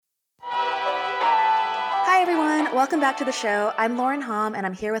Hi, everyone. Welcome back to the show. I'm Lauren Hom, and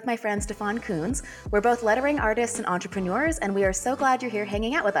I'm here with my friend Stefan Coons. We're both lettering artists and entrepreneurs, and we are so glad you're here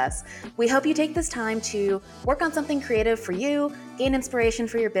hanging out with us. We hope you take this time to work on something creative for you, gain inspiration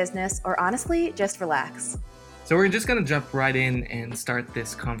for your business, or honestly, just relax. So we're just going to jump right in and start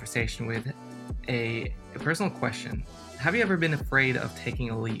this conversation with a personal question. Have you ever been afraid of taking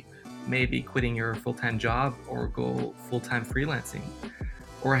a leap? Maybe quitting your full-time job or go full-time freelancing?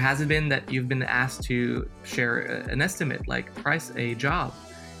 Or has it been that you've been asked to share an estimate, like price a job,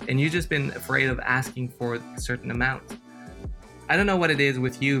 and you've just been afraid of asking for a certain amount? I don't know what it is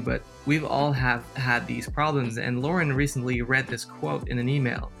with you, but we've all have had these problems, and Lauren recently read this quote in an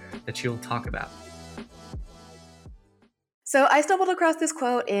email that she'll talk about. So I stumbled across this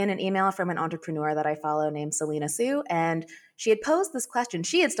quote in an email from an entrepreneur that I follow named Selena Sue, and she had posed this question.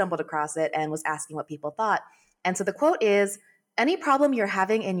 She had stumbled across it and was asking what people thought. And so the quote is, "Any problem you're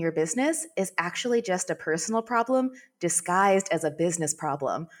having in your business is actually just a personal problem disguised as a business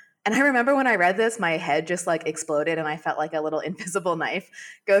problem." And I remember when I read this, my head just like exploded and I felt like a little invisible knife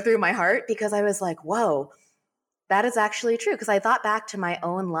go through my heart because I was like, whoa, that is actually true. Because I thought back to my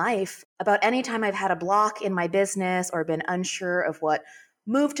own life about any time I've had a block in my business or been unsure of what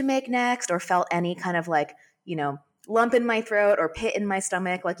move to make next or felt any kind of like, lump in my throat or pit in my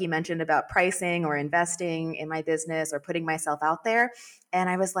stomach, like you mentioned about pricing or investing in my business or putting myself out there. And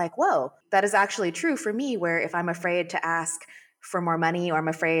I was like, whoa, that is actually true for me, where if I'm afraid to ask for more money or I'm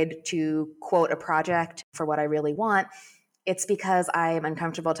afraid to quote a project for what I really want, it's because I am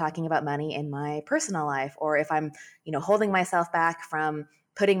uncomfortable talking about money in my personal life. Or if I'm, holding myself back from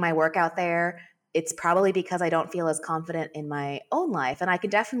putting my work out there, it's probably because I don't feel as confident in my own life. And I can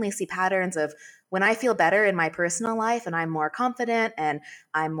definitely see patterns of when I feel better in my personal life and I'm more confident and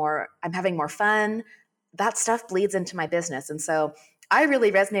I'm having more fun, that stuff bleeds into my business. And so I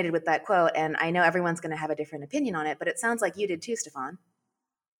really resonated with that quote, and I know everyone's going to have a different opinion on it, but it sounds like you did too, Stefan.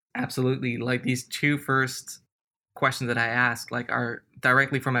 Absolutely. Like these two first questions that I asked, like are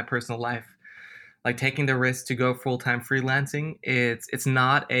directly from my personal life. Like taking the risk to go full-time freelancing, it's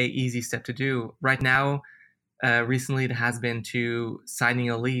not a easy step to do. Right now, recently it has been to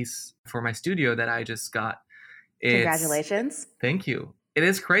signing a lease for my studio that I just got. Congratulations. Thank you. It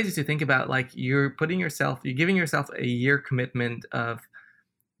is crazy to think about, like you're giving yourself a year commitment of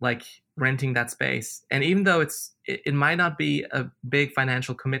like renting that space. And even though it might not be a big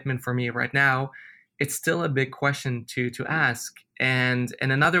financial commitment for me right now, it's still a big question to ask. And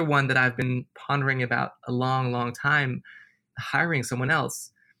another one that I've been pondering about a long time, hiring someone else.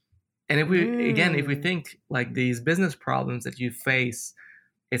 And if we think like these business problems that you face,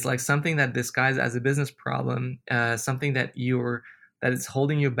 it's like something that disguised as a business problem, something that is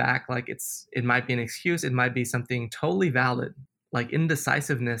holding you back. Like it might be an excuse. It might be something totally valid, like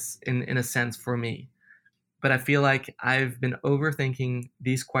indecisiveness in a sense for me. But I feel like I've been overthinking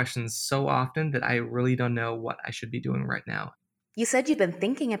these questions so often that I really don't know what I should be doing right now. You said you've been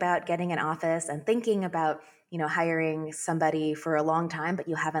thinking about getting an office and thinking about, hiring somebody for a long time, but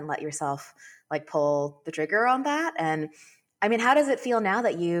you haven't let yourself like pull the trigger on that. And I mean, how does it feel now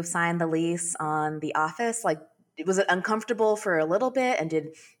that you've signed the lease on the office? Like, was it uncomfortable for a little bit, and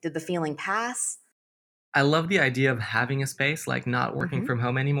did the feeling pass? I love the idea of having a space, like not working from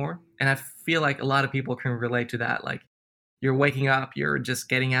home anymore. And I feel like a lot of people can relate to that. Like you're waking up, you're just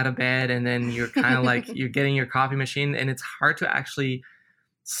getting out of bed, and then you're kind of like you're getting your coffee machine, and it's hard to actually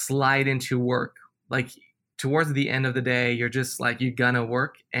slide into work. Like towards the end of the day, you're just like, you're gonna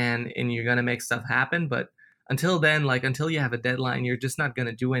work and you're gonna make stuff happen. But until then, like until you have a deadline, you're just not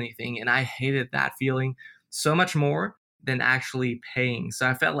gonna do anything. And I hated that feeling so much more than actually paying. So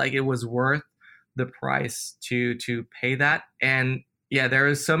I felt like it was worth the price to pay that. And yeah, there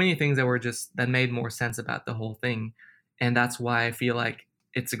are so many things that made more sense about the whole thing. And that's why I feel like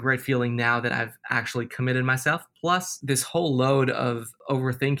it's a great feeling now that I've actually committed myself. Plus this whole load of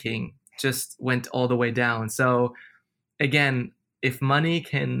overthinking just went all the way down. So again, if money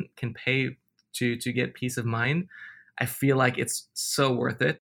can pay to get peace of mind, I feel like it's so worth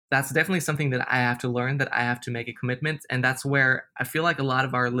it. That's definitely something that I have to learn, that I have to make a commitment. And that's where I feel like a lot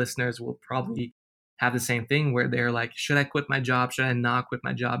of our listeners will probably have the same thing, where they're like, should I quit my job? Should I not quit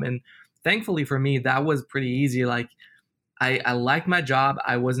my job? And thankfully for me, that was pretty easy. Like I liked my job.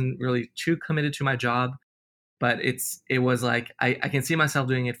 I wasn't really too committed to my job, but it was like, I can see myself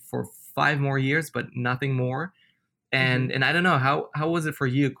doing it for 5 more years, but nothing more. And I don't know, how was it for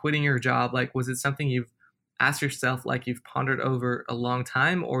you quitting your job? Like, was it something you've asked yourself, like you've pondered over a long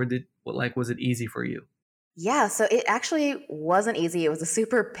time, or was it easy for you? Yeah, so it actually wasn't easy. It was a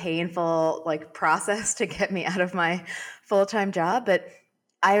super painful like process to get me out of my full-time job, but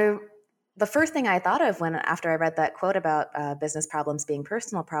I the first thing I thought of after I read that quote about business problems being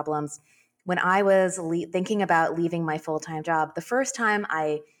personal problems, when I was thinking about leaving my full time job, the first time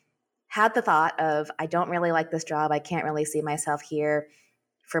I had the thought of, I don't really like this job, I can't really see myself here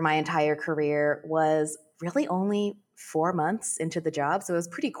for my entire career, was really only 4 months into the job. So it was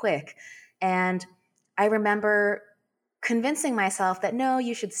pretty quick. And I remember convincing myself that no,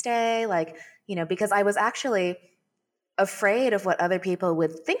 you should stay, like, because I was actually afraid of what other people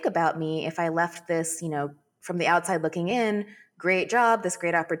would think about me if I left this, from the outside looking in, great job, this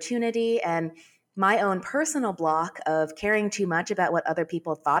great opportunity. And my own personal block of caring too much about what other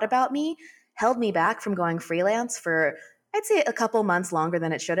people thought about me held me back from going freelance for, I'd say, a couple months longer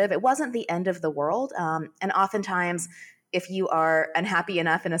than it should have. It wasn't the end of the world. And oftentimes, if you are unhappy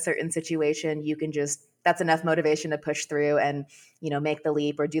enough in a certain situation, you can just, that's enough motivation to push through and, make the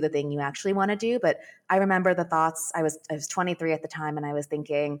leap or do the thing you actually want to do. But I remember the thoughts. I was 23 at the time, and I was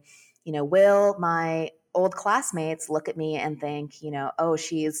thinking, will my old classmates look at me and think, oh,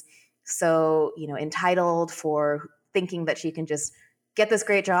 she's so, entitled for thinking that she can just get this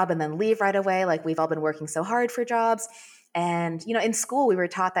great job and then leave right away. Like, we've all been working so hard for jobs. And, in school, we were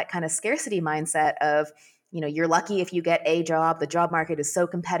taught that kind of scarcity mindset of, you're lucky if you get a job. The job market is so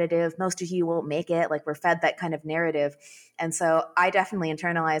competitive. Most of you won't make it. Like, we're fed that kind of narrative. And so I definitely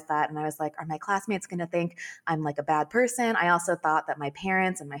internalized that. And I was like, are my classmates going to think I'm like a bad person? I also thought that my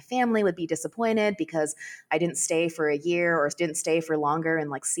parents and my family would be disappointed because I didn't stay for a year or didn't stay for longer and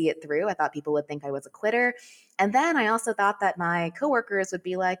like see it through. I thought people would think I was a quitter. And then I also thought that my coworkers would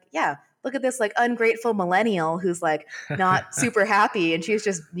be like, yeah, look at this like ungrateful millennial who's like not super happy and she's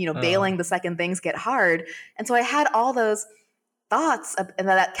just, bailing the second things get hard. And so I had all those thoughts and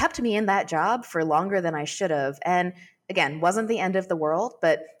that kept me in that job for longer than I should have. And again, wasn't the end of the world,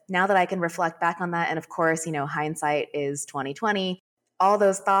 but now that I can reflect back on that, and of course, hindsight is 2020. All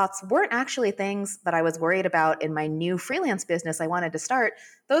those thoughts weren't actually things that I was worried about in my new freelance business I wanted to start.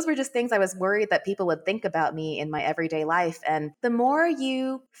 Those were just things I was worried that people would think about me in my everyday life. And the more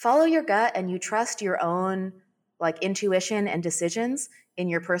you follow your gut and you trust your own like intuition and decisions in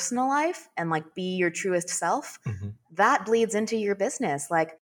your personal life and like be your truest self, that bleeds into your business.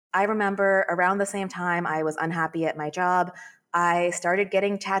 Like, I remember around the same time I was unhappy at my job, I started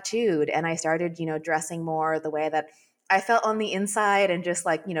getting tattooed and I started, dressing more the way that I felt on the inside and just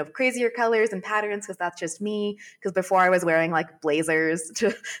like, crazier colors and patterns because that's just me. Because before I was wearing like blazers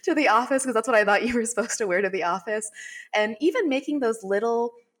to the office because that's what I thought you were supposed to wear to the office. And even making those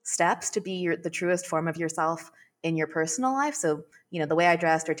little steps to be the truest form of yourself in your personal life. So, the way I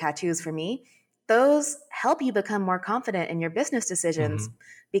dressed or tattoos for me, those help you become more confident in your business decisions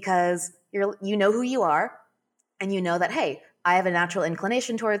because you know who you are and you know that, hey, I have a natural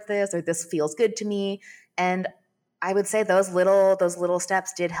inclination towards this or this feels good to me. And I would say those little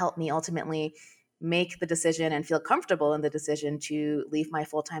steps did help me ultimately make the decision and feel comfortable in the decision to leave my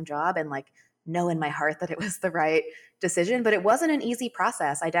full-time job and like know in my heart that it was the right decision. But it wasn't an easy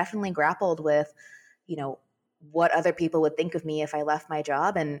process. I definitely grappled with, what other people would think of me if I left my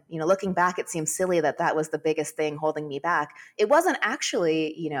job. And, looking back, it seems silly that that was the biggest thing holding me back. It wasn't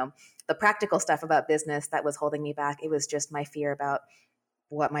actually, the practical stuff about business that was holding me back. It was just my fear about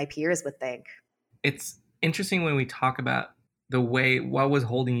what my peers would think. It's interesting when we talk about what was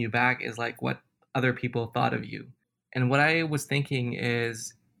holding you back is like what other people thought of you. And what I was thinking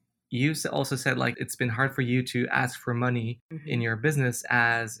is you also said like it's been hard for you to ask for money in your business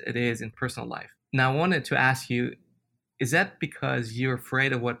as it is in personal life. Now, I wanted to ask you, is that because you're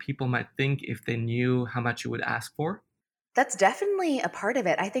afraid of what people might think if they knew how much you would ask for? That's definitely a part of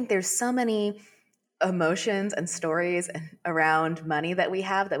it. I think there's so many emotions and stories around money that we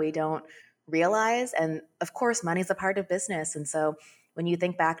have that we don't realize. And of course, money is a part of business. And so when you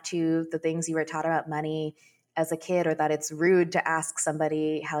think back to the things you were taught about money as a kid, or that it's rude to ask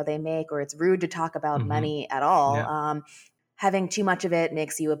somebody how they make, or it's rude to talk about money at all, Yeah. Having too much of it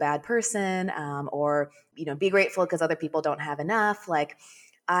makes you a bad person, or, be grateful because other people don't have enough. Like,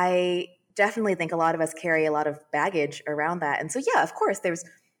 I definitely think a lot of us carry a lot of baggage around that. And so, yeah, of course,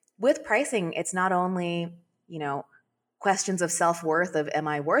 with pricing, it's not only, questions of self-worth of am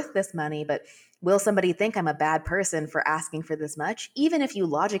I worth this money, but will somebody think I'm a bad person for asking for this much? Even if you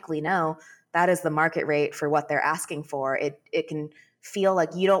logically know that is the market rate for what they're asking for, it can feel like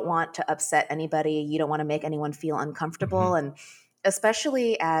you don't want to upset anybody. You don't want to make anyone feel uncomfortable. And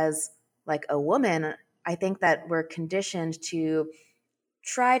especially as like a woman, I think that we're conditioned to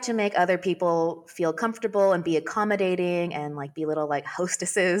try to make other people feel comfortable and be accommodating and like be little like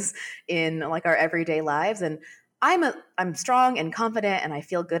hostesses in like our everyday lives. And I'm strong and confident and I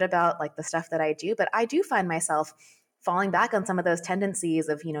feel good about like the stuff that I do, but I do find myself falling back on some of those tendencies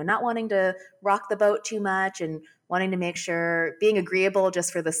of, not wanting to rock the boat too much and wanting to make sure being agreeable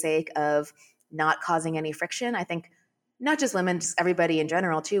just for the sake of not causing any friction. I think not just women, just everybody in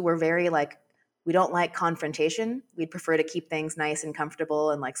general too, we're very we don't like confrontation. We'd prefer to keep things nice and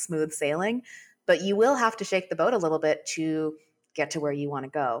comfortable and smooth sailing, but you will have to shake the boat a little bit to get to where you want to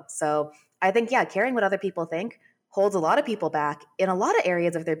go. So I think, yeah, caring what other people think holds a lot of people back in a lot of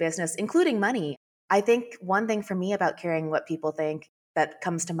areas of their business, including money. I think one thing for me about caring what people think that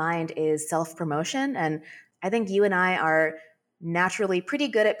comes to mind is self-promotion. And I think you and I are naturally pretty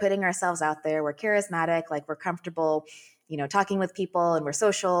good at putting ourselves out there. We're charismatic, we're comfortable, talking with people, and we're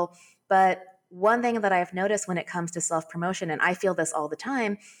social. But one thing that I've noticed when it comes to self-promotion, and I feel this all the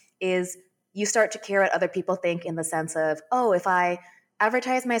time, is you start to care what other people think in the sense of, oh, if I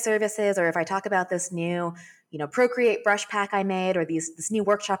advertise my services or if I talk about this new, Procreate brush pack I made or this new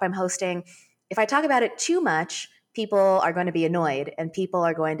workshop I'm hosting, if I talk about it too much, people are going to be annoyed and people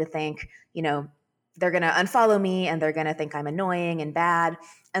are going to think, they're going to unfollow me and they're going to think I'm annoying and bad.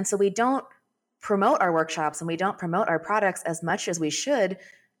 And so we don't promote our workshops and we don't promote our products as much as we should,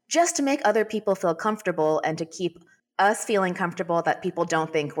 just to make other people feel comfortable and to keep us feeling comfortable that people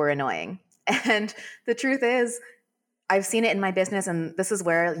don't think we're annoying. And the truth is, I've seen it in my business, and this is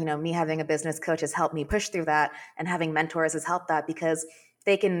where, me having a business coach has helped me push through that, and having mentors has helped that, because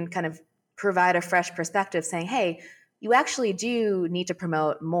they can kind of provide a fresh perspective saying, hey, you actually do need to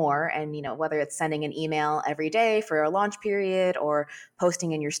promote more. And, whether it's sending an email every day for a launch period or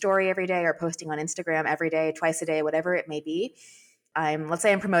posting in your story every day or posting on Instagram every day, twice a day, whatever it may be. Let's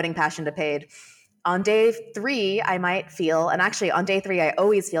say I'm promoting Passion to Paid. On day 3, I might feel, and actually on day 3, I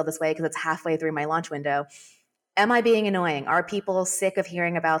always feel this way because it's halfway through my launch window. Am I being annoying? Are people sick of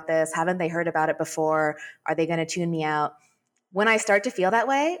hearing about this? Haven't they heard about it before? Are they going to tune me out? When I start to feel that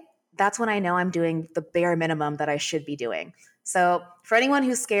way, that's when I know I'm doing the bare minimum that I should be doing. So for anyone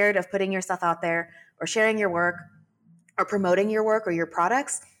who's scared of putting yourself out there or sharing your work or promoting your work or your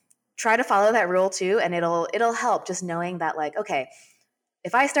products, try to follow that rule too. And it'll help just knowing that okay,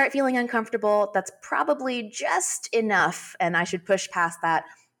 if I start feeling uncomfortable, that's probably just enough and I should push past that.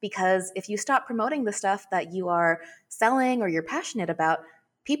 Because if you stop promoting the stuff that you are selling or you're passionate about,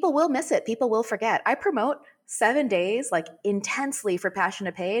 people will miss it. People will forget. I promote 7 days intensely for Passion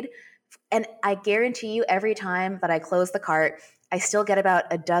to Paid. And I guarantee you every time that I close the cart, I still get about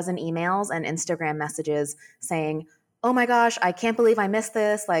a dozen emails and Instagram messages saying, oh my gosh, I can't believe I missed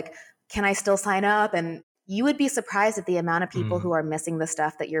this. Can I still sign up? And you would be surprised at the amount of people who are missing the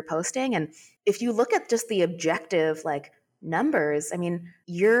stuff that you're posting. And if you look at just the objective, numbers, I mean,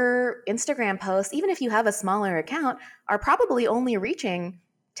 your Instagram posts, even if you have a smaller account, are probably only reaching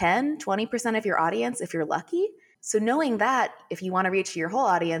 10, 20% of your audience if you're lucky. So knowing that, if you want to reach your whole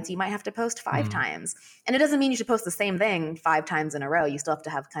audience, you might have to post 5 times. And it doesn't mean you should post the same thing 5 times in a row. You still have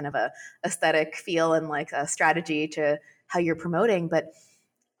to have kind of a aesthetic feel and a strategy to how you're promoting. But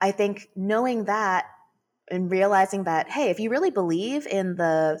I think knowing that and realizing that, hey, if you really believe in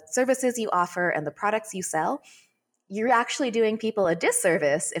the services you offer and the products you sell, you're actually doing people a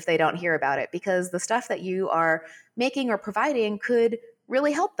disservice if they don't hear about it, because the stuff that you are making or providing could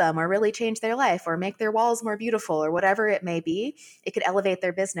really help them or really change their life or make their walls more beautiful or whatever it may be. It could elevate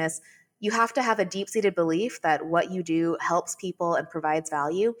their business. You have to have a deep-seated belief that what you do helps people and provides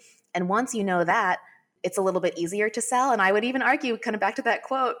value. And once you know that, it's a little bit easier to sell. And I would even argue, kind of back to that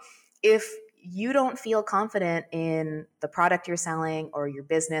quote, if you don't feel confident in the product you're selling or your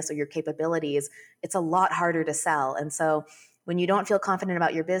business or your capabilities, it's a lot harder to sell. And so when you don't feel confident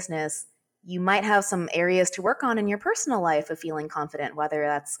about your business, you might have some areas to work on in your personal life of feeling confident, whether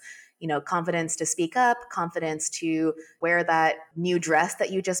that's, confidence to speak up, confidence to wear that new dress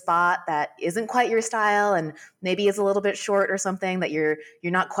that you just bought that isn't quite your style and maybe is a little bit short or something that you're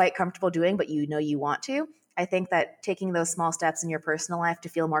not quite comfortable doing, but you want to. I think that taking those small steps in your personal life to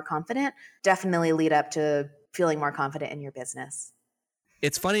feel more confident definitely lead up to feeling more confident in your business.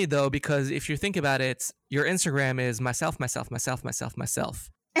 It's funny though, because if you think about it, your Instagram is myself, myself, myself, myself, myself.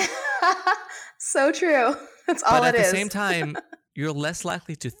 So true. That's all it is. But at the same time, you're less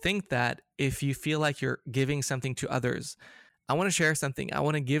likely to think that if you feel like you're giving something to others. I want to share something. I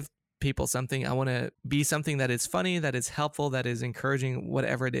want to give people something. I want to be something that is funny, that is helpful, that is encouraging,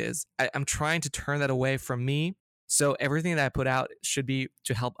 whatever it is. I'm trying to turn that away from me. So everything that I put out should be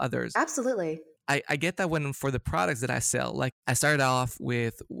to help others. Absolutely. I get that when for the products that I sell, I started off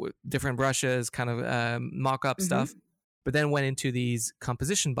with different brushes, kind of mock-up stuff, but then went into these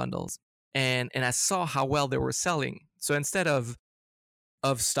composition bundles and I saw how well they were selling. So instead of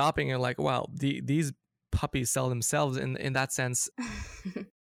stopping and wow, these puppies sell themselves in that sense,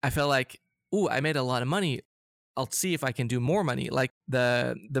 I felt like, ooh, I made a lot of money. I'll see if I can do more money. Like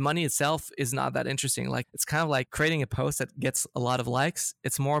the money itself is not that interesting. Like it's kind of like creating a post that gets a lot of likes.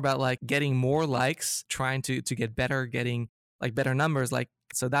 It's more about like getting more likes, trying to get better, getting like better numbers. Like,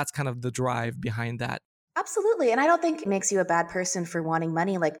 so that's kind of the drive behind that. Absolutely. And I don't think it makes you a bad person for wanting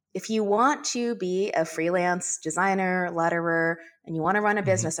money. Like, if you want to be a freelance designer, letterer, and you want to run a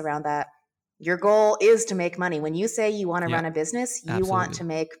business around that, your goal is to make money. When you say you want to Yeah, run a business, you want absolutely. to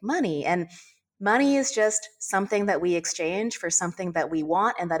make money. And money is just something that we exchange for something that we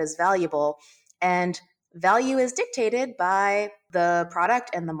want and that is valuable. And value is dictated by the product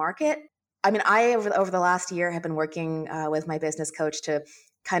and the market. I mean, over the last year, have been working with my business coach to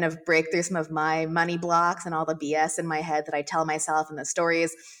kind of break through some of my money blocks and all the BS in my head that I tell myself and the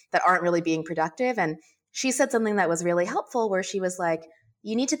stories that aren't really being productive. And she said something that was really helpful, where she was like,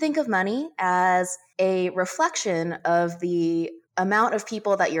 you need to think of money as a reflection of the amount of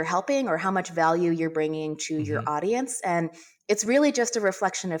people that you're helping or how much value you're bringing to your audience. And it's really just a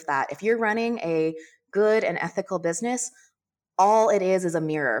reflection of that. If you're running a good and ethical business, all it is a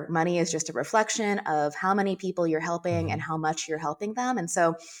mirror. Money is just a reflection of how many people you're helping and how much you're helping them. And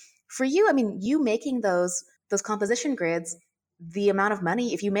so for you, I mean, you making those composition grids, the amount of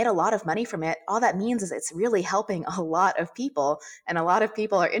money, if you made a lot of money from it, all that means is it's really helping a lot of people, and a lot of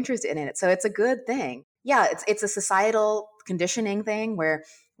people are interested in it. So it's a good thing. Yeah, it's a societal conditioning thing where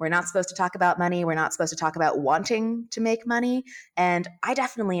we're not supposed to talk about money. We're not supposed to talk about wanting to make money. And I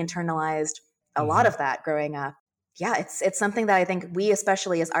definitely internalized a lot of that growing up. Yeah, it's something that I think we,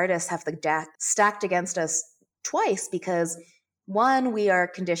 especially as artists, have the deck stacked against us twice, because one, we are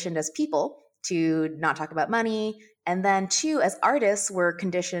conditioned as people to not talk about money, and then two, as artists, we're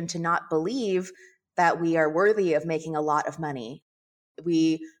conditioned to not believe that we are worthy of making a lot of money.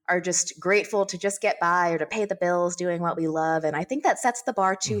 We are just grateful to just get by or to pay the bills doing what we love, and I think that sets the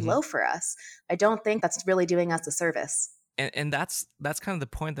bar too low for us. I don't think that's really doing us a service. And that's kind of the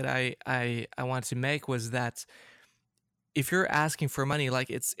point that I wanted to make, was that if you're asking for money, like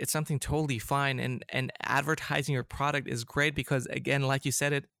it's something totally fine, and advertising your product is great, because again, like you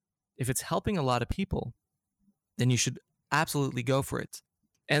said, if it's helping a lot of people, then you should absolutely go for it.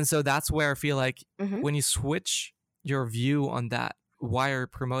 And so that's where I feel like when you switch your view on that, why you're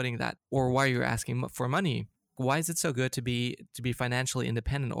promoting that, or why you're asking for money, why is it so good to be financially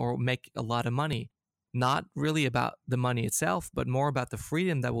independent or make a lot of money? Not really about the money itself, but more about the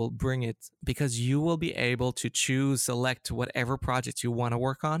freedom that will bring it, because you will be able to select whatever project you want to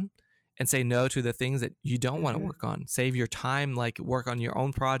work on, and say no to the things that you don't want to work on. Save your time, like work on your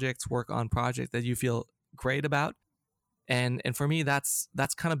own projects, work on projects that you feel great about. And for me, that's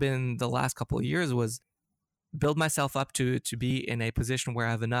kind of been the last couple of years, was build myself up to be in a position where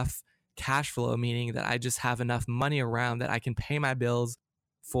I have enough cash flow, meaning that I just have enough money around that I can pay my bills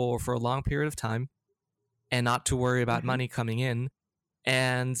for a long period of time, and not to worry about money coming in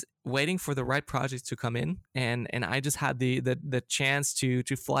and waiting for the right projects to come in. And I just had the chance to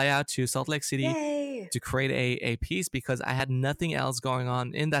fly out to Salt Lake City. Yay. To create a piece, because I had nothing else going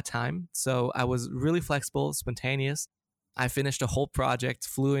on in that time. So I was really flexible, spontaneous. I finished a whole project,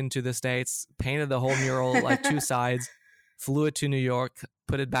 flew into the States, painted the whole mural, like 2 sides, flew it to New York,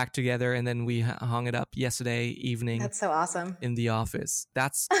 put it back together, and then we hung it up yesterday evening. That's so awesome. In the office.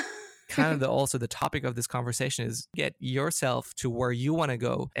 That's kind of also the topic of this conversation, is get yourself to where you want to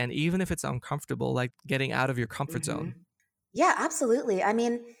go. And even if it's uncomfortable, like getting out of your comfort zone. Yeah, absolutely. I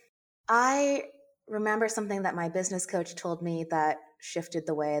mean, I remember something that my business coach told me that shifted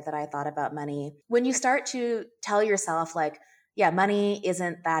the way that I thought about money. When you start to tell yourself, like, yeah, money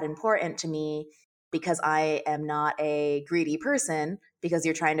isn't that important to me because I am not a greedy person, because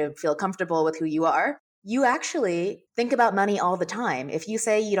you're trying to feel comfortable with who you are, you actually think about money all the time. If you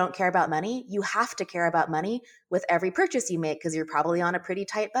say you don't care about money, you have to care about money with every purchase you make, because you're probably on a pretty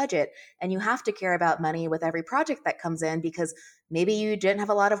tight budget. And you have to care about money with every project that comes in, because maybe you didn't have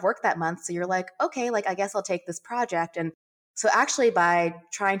a lot of work that month. So you're like, okay, like I guess I'll take this project. And so actually, by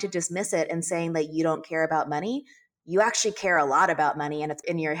trying to dismiss it and saying that you don't care about money, you actually care a lot about money, and it's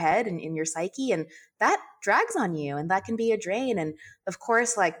in your head and in your psyche, and that drags on you, and that can be a drain. And of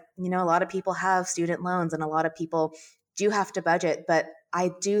course, like, you know, a lot of people have student loans and a lot of people do have to budget, but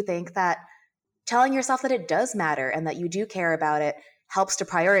I do think that telling yourself that it does matter and that you do care about it helps to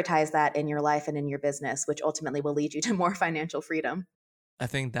prioritize that in your life and in your business, which ultimately will lead you to more financial freedom. I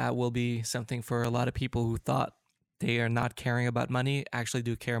think that will be something for a lot of people who thought they are not caring about money, actually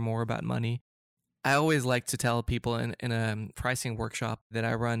do care more about money. I always like to tell people in a pricing workshop that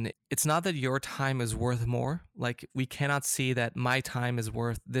I run, it's not that your time is worth more. Like, we cannot see that my time is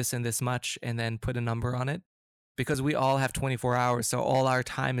worth this and this much and then put a number on it, because we all have 24 hours. So all our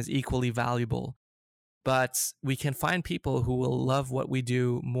time is equally valuable. but we can find people who will love what we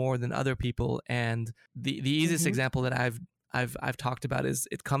do more than other people. And the easiest example that I've talked about is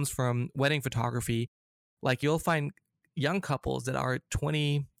it comes from wedding photography. Like you'll find young couples that are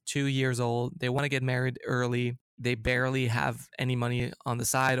 22 years old. They want to get married early. They barely have any money on the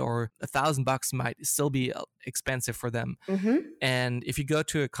side, or $1,000 might still be expensive for them. And if you go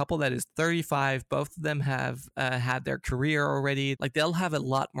to a couple that is 35, both of them have had their career already. Like they'll have a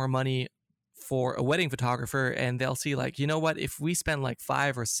lot more money for a wedding photographer, and they'll see like, you know what, if we spend like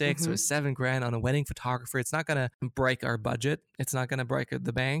 5 or 6 or 7 grand on a wedding photographer, it's not going to break our budget. It's not going to break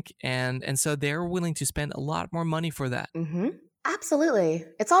the bank. And so they're willing to spend a lot more money for that. Absolutely.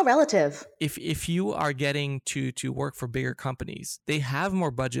 It's all relative. If you are getting to work for bigger companies, they have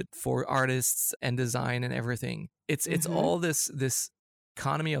more budget for artists and design and everything. It's all this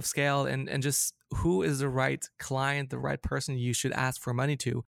economy of scale and just who is the right client, the right person you should ask for money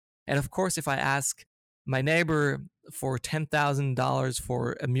to. And of course, if I ask my neighbor for $10,000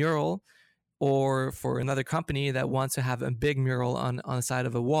 for a mural, or for another company that wants to have a big mural on the side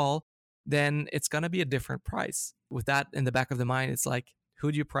of a wall, then it's going to be a different price. With that in the back of the mind, it's like,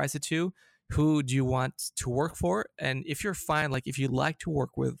 who do you price it to? Who do you want to work for? And if you're fine, like if you like to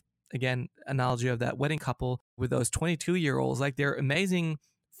work with, again, analogy of that wedding couple with those 22-year-olds, like they're amazing,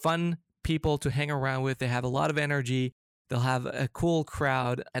 fun people to hang around with. They have a lot of energy. They'll have a cool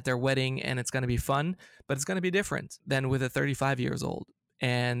crowd at their wedding, and it's going to be fun, but it's going to be different than with a 35 years old.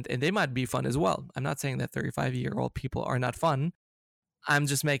 And they might be fun as well. I'm not saying that 35-year-old people are not fun. I'm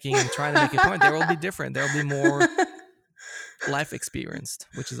just trying to make a point. There will be different. There will be more life experienced,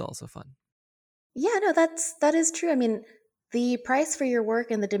 which is also fun. Yeah, no, that is true. I mean, the price for your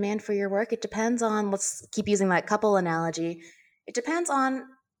work and the demand for your work, it depends on, let's keep using that couple analogy. It depends on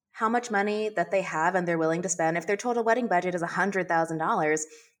how much money that they have and they're willing to spend. If their total wedding budget is $100,000,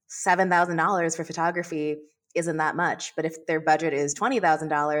 $7,000 for photography isn't that much. But if their budget is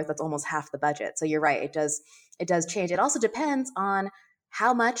 $20,000, that's almost half the budget. So you're right. It does change. It also depends on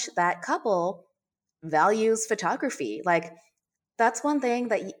how much that couple values photography. Like that's one thing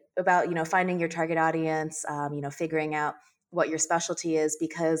that about, finding your target audience, figuring out what your specialty is,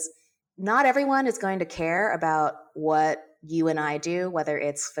 because not everyone is going to care about what you and I do, whether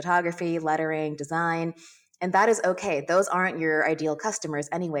it's photography, lettering, design, and that is okay. Those aren't your ideal customers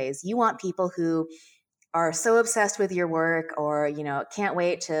anyways. You want people who are so obsessed with your work, or, can't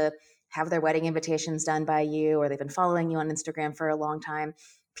wait to have their wedding invitations done by you, or they've been following you on Instagram for a long time.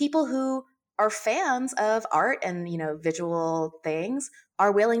 People who are fans of art and, visual things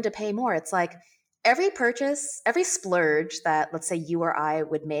are willing to pay more. It's like every purchase, every splurge that, let's say, you or I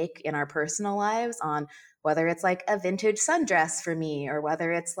would make in our personal lives on whether it's like a vintage sundress for me, or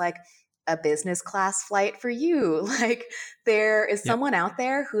whether it's like a business class flight for you, like there is someone out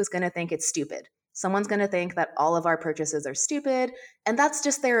there who's going to think it's stupid. Someone's going to think that all of our purchases are stupid, and that's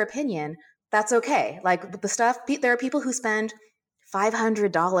just their opinion. That's okay. Like the stuff, there are people who spend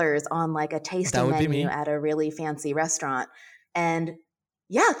 $500 on like a tasting menu at a really fancy restaurant. And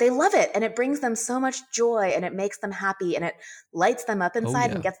yeah, they love it. And it brings them so much joy, and it makes them happy, and it lights them up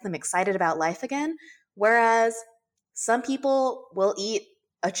inside and gets them excited about life again. Whereas some people will eat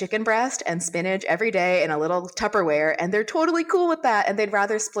a chicken breast and spinach every day in a little Tupperware, and they're totally cool with that. And they'd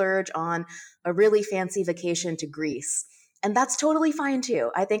rather splurge on a really fancy vacation to Greece. And that's totally fine too.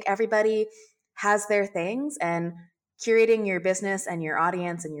 I think everybody has their things, and curating your business and your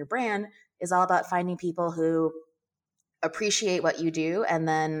audience and your brand is all about finding people who appreciate what you do. And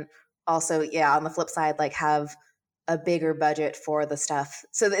then also, on the flip side, like have a bigger budget for the stuff.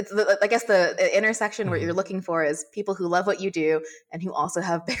 So I guess the intersection where you're looking for is people who love what you do and who also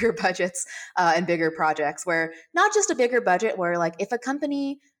have bigger budgets and bigger projects, where not just a bigger budget, where like if a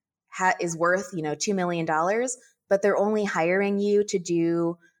company is worth, $2 million, but they're only hiring you to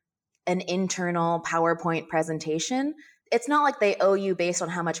do an internal PowerPoint presentation, it's not like they owe you based on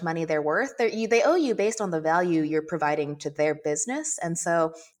how much money they're worth. They owe you based on the value you're providing to their business. And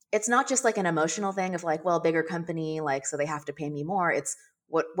so it's not just like an emotional thing of like, well, bigger company, like, so they have to pay me more. It's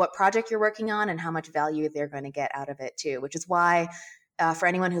what project you're working on and how much value they're going to get out of it too, which is why for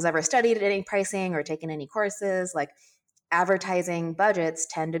anyone who's ever studied any pricing or taken any courses, like advertising budgets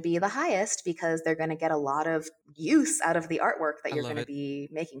tend to be the highest because they're going to get a lot of use out of the artwork that you're going to be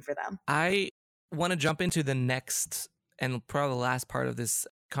making for them. I want to jump into the next and probably the last part of this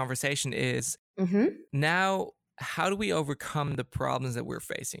conversation is now, how do we overcome the problems that we're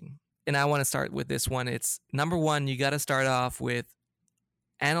facing? And I want to start with this one. It's number one, you got to start off with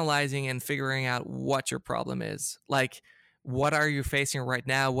analyzing and figuring out what your problem is. Like, what are you facing right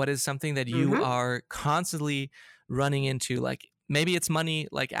now? What is something that you are constantly running into? Like, maybe it's money,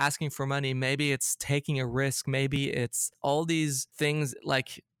 like asking for money. Maybe it's taking a risk. Maybe it's all these things,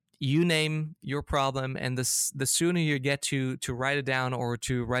 like you name your problem. And the sooner you get to write it down or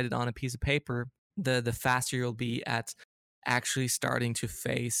to write it on a piece of paper, the faster you'll be at actually starting to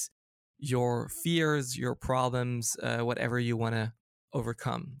face your fears, your problems, whatever you want to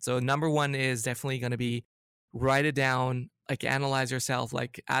overcome. So number one is definitely going to be write it down, like analyze yourself,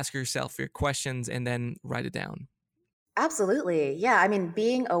 like ask yourself your questions and then write it down. Absolutely. Yeah. I mean,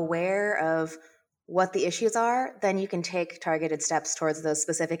 being aware of what the issues are, then you can take targeted steps towards those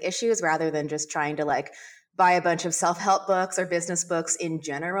specific issues rather than just trying to like buy a bunch of self help books or business books in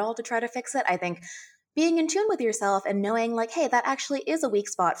general to try to fix it. I think being in tune with yourself and knowing, like, hey, that actually is a weak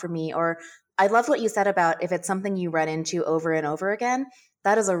spot for me. Or I love what you said about if it's something you run into over and over again,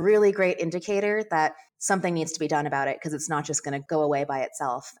 that is a really great indicator that something needs to be done about it because it's not just going to go away by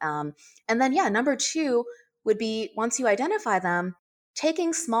itself. And then, yeah, number two would be once you identify them,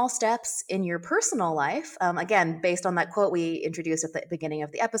 taking small steps in your personal life. Again, based on that quote we introduced at the beginning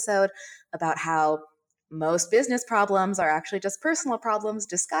of the episode about how most business problems are actually just personal problems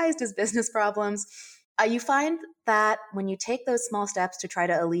disguised as business problems. You find that when you take those small steps to try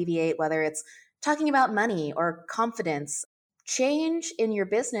to alleviate, whether it's talking about money or confidence, change in your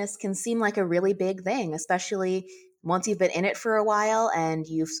business can seem like a really big thing, especially once you've been in it for a while and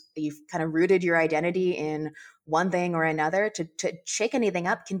you've kind of rooted your identity in one thing or another. To shake anything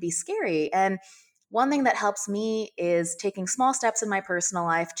up can be scary. And one thing that helps me is taking small steps in my personal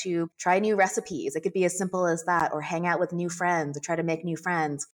life to try new recipes. It could be as simple as that, or hang out with new friends, or try to make new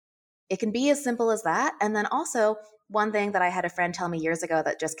friends. It can be as simple as that. And then also, one thing that I had a friend tell me years ago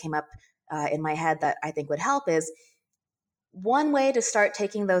that just came up in my head that I think would help is one way to start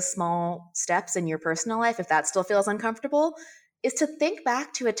taking those small steps in your personal life, if that still feels uncomfortable, is to think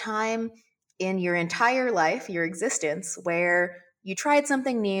back to a time in your entire life, your existence, where you tried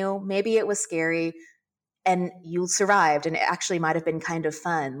something new. Maybe it was scary and you survived, and it actually might have been kind of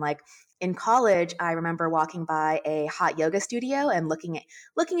fun. Like in college, I remember walking by a hot yoga studio and looking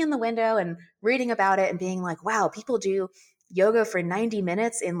in the window and reading about it and being like, wow, people do yoga for 90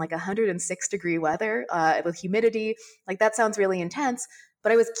 minutes in like 106-degree weather with humidity. Like that sounds really intense,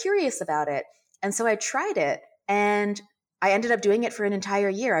 but I was curious about it. And so I tried it and I ended up doing it for an entire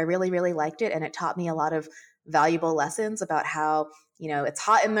year. I really, really liked it. And it taught me a lot of valuable lessons about how, it's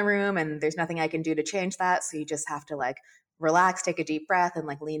hot in the room and there's nothing I can do to change that. So you just have to like relax, take a deep breath and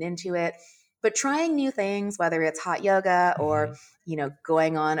like lean into it. But trying new things, whether it's hot yoga or,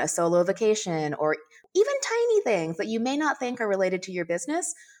 going on a solo vacation or even tiny things that you may not think are related to your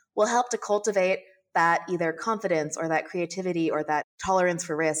business will help to cultivate that either confidence or that creativity or that tolerance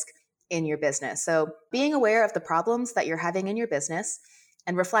for risk in your business. So being aware of the problems that you're having in your business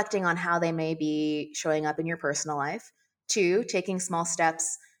and reflecting on how they may be showing up in your personal life. Two, taking small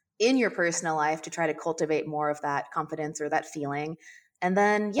steps in your personal life to try to cultivate more of that confidence or that feeling. And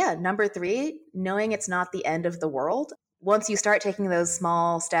then, yeah, number three, knowing it's not the end of the world. Once you start taking those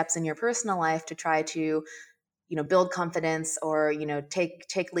small steps in your personal life to try to, build confidence or,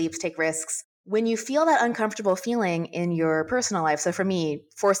 take leaps, take risks, when you feel that uncomfortable feeling in your personal life, so for me,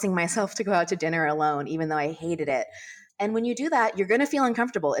 forcing myself to go out to dinner alone, even though I hated it, and when you do that, you're going to feel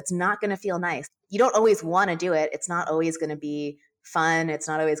uncomfortable. It's not going to feel nice. You don't always want to do it. It's not always going to be fun. It's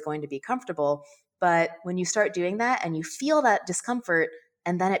not always going to be comfortable. But when you start doing that and you feel that discomfort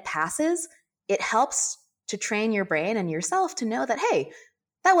and then it passes, it helps to train your brain and yourself to know that, hey,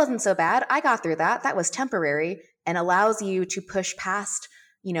 that wasn't so bad. I got through that. That was temporary, and allows you to push past,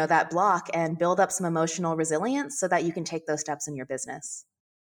 that block and build up some emotional resilience so that you can take those steps in your business.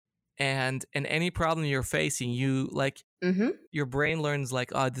 And in any problem you're facing, you like your brain learns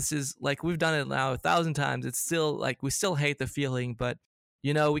like, oh, this is like, we've done it now 1,000 times. It's still like, we still hate the feeling, but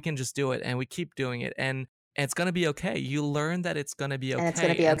we can just do it, and we keep doing it, and it's going to be okay. You learn that it's going to be okay. And it's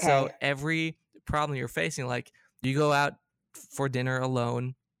going to be okay. And so every problem you're facing, like you go out for dinner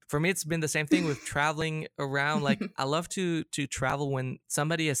alone. For me, it's been the same thing with traveling around. Like I love to travel when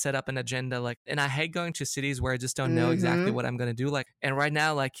somebody has set up an agenda. Like, and I hate going to cities where I just don't know exactly what I'm gonna do. Like, and right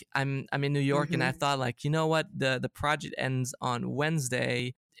now, like I'm in New York, and I thought, like, you know what, the project ends on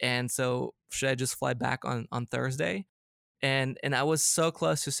Wednesday, and so should I just fly back on Thursday? And I was so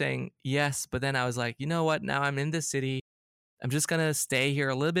close to saying yes, but then I was like, you know what? Now I'm in this city. I'm just gonna stay here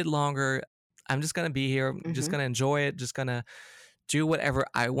a little bit longer. I'm just gonna be here. I'm just gonna enjoy it. Just gonna do whatever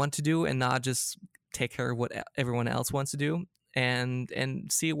I want to do and not just take care of what everyone else wants to do, and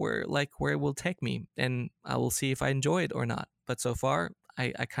see where it will take me, and I will see if I enjoy it or not. But so far,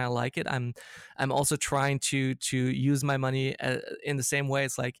 I kind of like it. I'm also trying to use my money in the same way.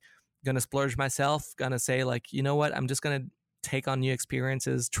 It's like gonna splurge myself, gonna say like, you know what, I'm just gonna take on new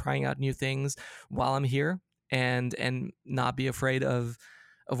experiences, trying out new things while I'm here, and not be afraid of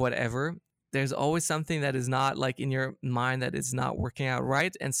whatever. There's always something that is not like in your mind that is not working out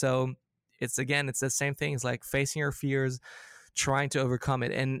right. And so it's the same thing. It's like facing your fears, trying to overcome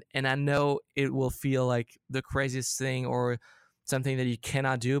it. And I know it will feel like the craziest thing or something that you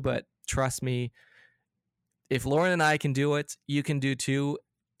cannot do, but trust me, if Lauren and I can do it, you can do too.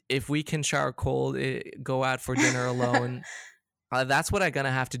 If we can shower cold, go out for dinner alone, that's what I'm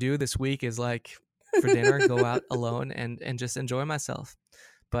gonna have to do this week, is like for dinner, go out alone and just enjoy myself.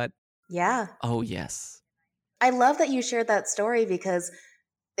 But yeah. Oh, yes. I love that you shared that story, because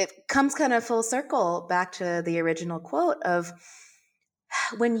it comes kind of full circle back to the original quote of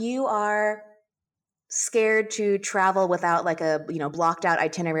when you are scared to travel without like a blocked out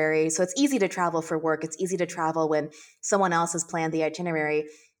itinerary. So it's easy to travel for work. It's easy to travel when someone else has planned the itinerary.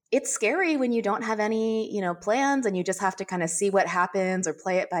 It's scary when you don't have any plans and you just have to kind of see what happens or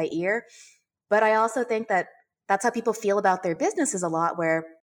play it by ear. But I also think that that's how people feel about their businesses a lot, where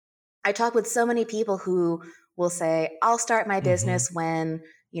I talk with so many people who will say, I'll start my business when,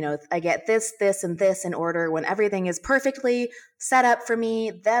 I get this, this, and this in order. When everything is perfectly set up for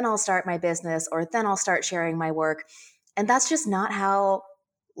me, then I'll start my business, or then I'll start sharing my work. And that's just not how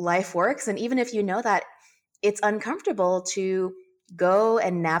life works. And even if you know that, it's uncomfortable to go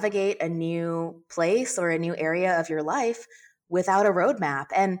and navigate a new place or a new area of your life without a roadmap.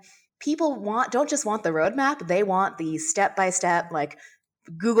 And people don't just want the roadmap, they want the step-by-step, like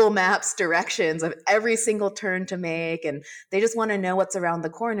Google Maps directions of every single turn to make. And they just want to know what's around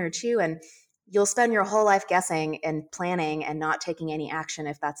the corner too. And you'll spend your whole life guessing and planning and not taking any action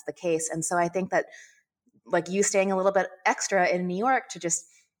if that's the case. And so I think that, like, you staying a little bit extra in New York to just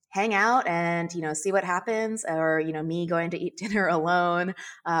hang out and see what happens, or me going to eat dinner alone,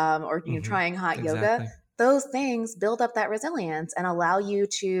 or trying hot yoga, those things build up that resilience and allow you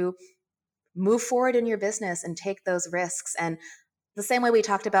to move forward in your business and take those risks. And the same way we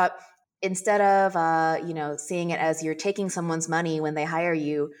talked about, instead of seeing it as you're taking someone's money when they hire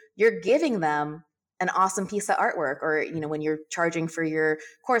you, you're giving them an awesome piece of artwork. Or when you're charging for your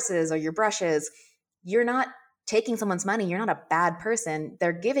courses or your brushes, you're not taking someone's money. You're not a bad person.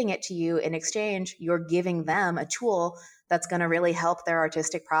 They're giving it to you. In exchange, you're giving them a tool that's going to really help their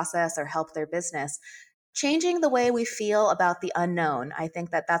artistic process or help their business. Changing the way we feel about the unknown, I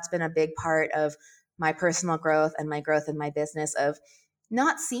think that that's been a big part of my personal growth and my growth in my business, of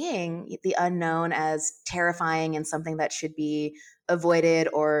not seeing the unknown as terrifying and something that should be avoided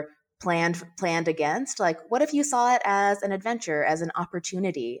or planned against. Like, what if you saw it as an adventure, as an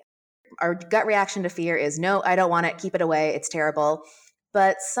opportunity? Our gut reaction to fear is, no, I don't want it, keep it away, it's terrible.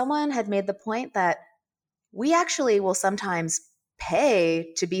 But someone had made the point that we actually will sometimes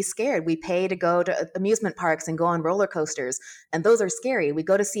pay to be scared. We pay to go to amusement parks and go on roller coasters, and those are scary. We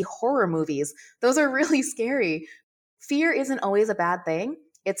go to see horror movies. Those are really scary. Fear isn't always a bad thing.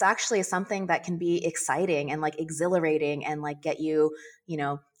 It's actually something that can be exciting and like exhilarating and like get you,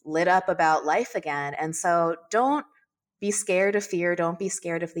 lit up about life again. And so don't be scared of fear. Don't be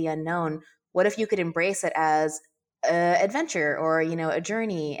scared of the unknown. What if you could embrace it as an adventure or, a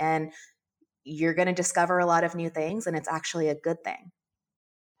journey, and you're going to discover a lot of new things, and it's actually a good thing.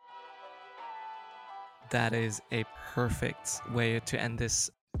 That is a perfect way to end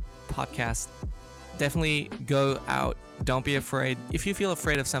this podcast. Definitely go out. Don't be afraid. If you feel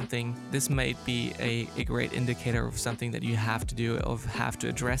afraid of something, this might be a great indicator of something that you have to do, or have to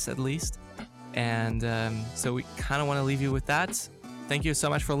address at least. And so we kind of want to leave you with that. Thank you so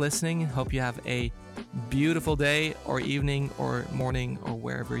much for listening. Hope you have a beautiful day or evening or morning or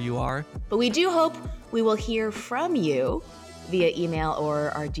wherever you are. But we do hope we will hear from you via email or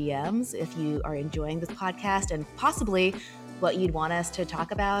our DMs if you are enjoying this podcast and possibly what you'd want us to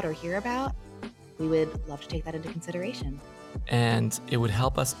talk about or hear about. We would love to take that into consideration. And it would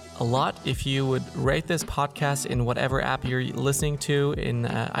help us a lot if you would rate this podcast in whatever app you're listening to, in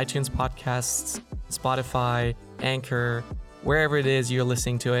iTunes Podcasts, Spotify, Anchor, wherever it is you're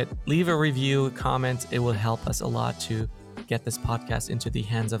listening to it. Leave a review, comment. It will help us a lot to get this podcast into the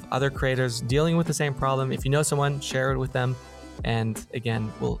hands of other creators dealing with the same problem. If you know someone, share it with them. And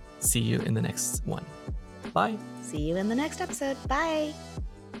again, we'll see you in the next one. Bye. See you in the next episode. Bye.